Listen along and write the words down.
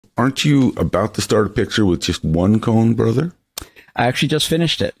aren't you about to start a picture with just one Coen brother? I actually just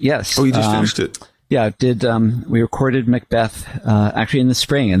finished it. Yes. Oh, you just finished it? Yeah, did. We recorded Macbeth actually in the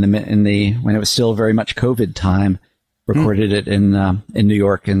spring, in the when it was still very much COVID time. Recorded it in New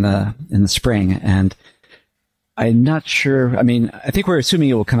York in the spring, and I'm not sure. I mean, I think we're assuming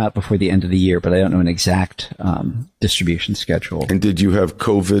it will come out before the end of the year, but I don't know an exact distribution schedule. And did you have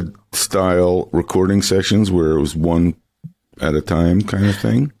COVID style recording sessions where it was one at a time kind of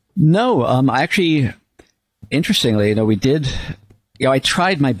thing? No, I actually, interestingly, we did. I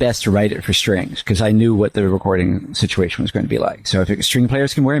tried my best to write it for strings because I knew what the recording situation was going to be like. So if string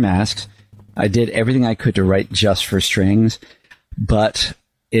players can wear masks, I did everything I could to write just for strings. But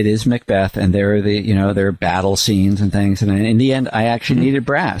it is Macbeth, and there are battle scenes and things. And in the end, I actually needed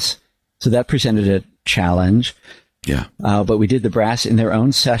brass, so that presented a challenge. Yeah. But we did the brass in their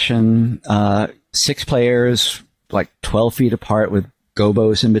own session, 6 players, like 12 feet apart, with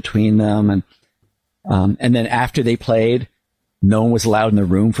gobos in between them, and then after they played, no one was allowed in the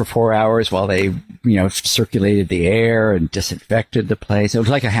room for 4 hours while they, circulated the air and disinfected the place. It was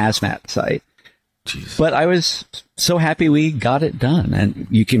like a hazmat site. Jeez. But I was so happy we got it done. And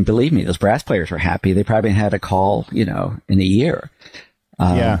you can believe me, those brass players were happy. They probably had a call, in a year.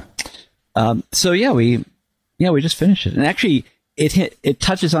 So we just finished it. And actually it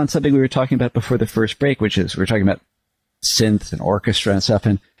touches on something we were talking about before the first break, which is we're talking about synth and orchestra and stuff.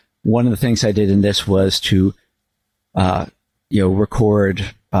 And one of the things I did in this was to,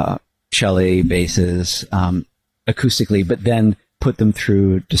 record cello, basses, acoustically, but then put them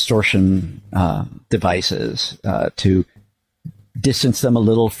through distortion devices to distance them a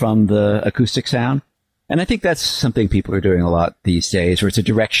little from the acoustic sound. And I think that's something people are doing a lot these days, or it's a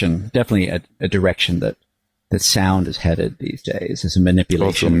direction, definitely a direction that sound is headed these days, is a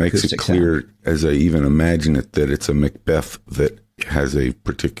manipulation. Also makes it clear, sound. As I even imagine it, that it's a Macbeth that has a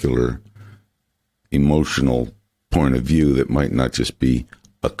particular emotional point of view that might not just be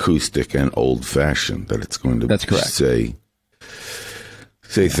acoustic and old-fashioned, that it's going to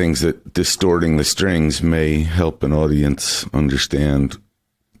say things that distorting the strings may help an audience understand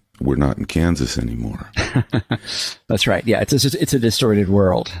we're not in Kansas anymore. That's right. Yeah, it's a distorted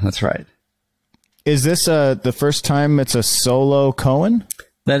world. That's right. Is this the first time it's a solo Coen?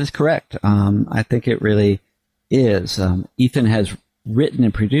 That is correct. I think it really is. Ethan has written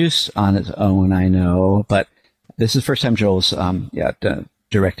and produced on his own, I know, but this is the first time Joel's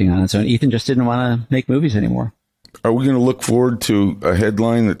directing on his own. Ethan just didn't want to make movies anymore. Are we going to look forward to a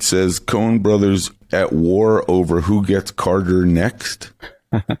headline that says Coen brothers at war over who gets Carter next?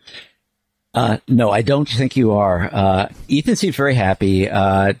 No, I don't think you are. Ethan seems very happy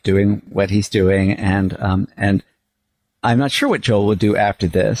doing what he's doing, and I'm not sure what Joel will do after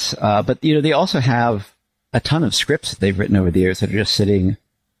this. But they also have a ton of scripts that they've written over the years that are just sitting,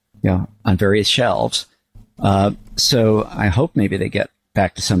 on various shelves. So I hope maybe they get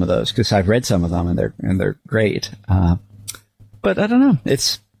back to some of those, because I've read some of them and they're great. But I don't know.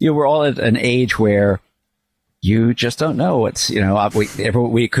 It's we're all at an age where you just don't know what's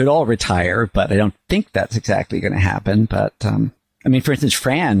we could all retire, but I don't think that's exactly going to happen. But I mean, for instance,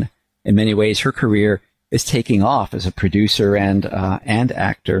 Fran, in many ways, her career is taking off as a producer and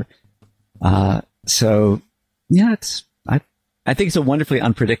actor. So yeah, I think it's a wonderfully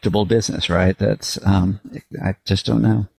unpredictable business, right? That's I just don't know.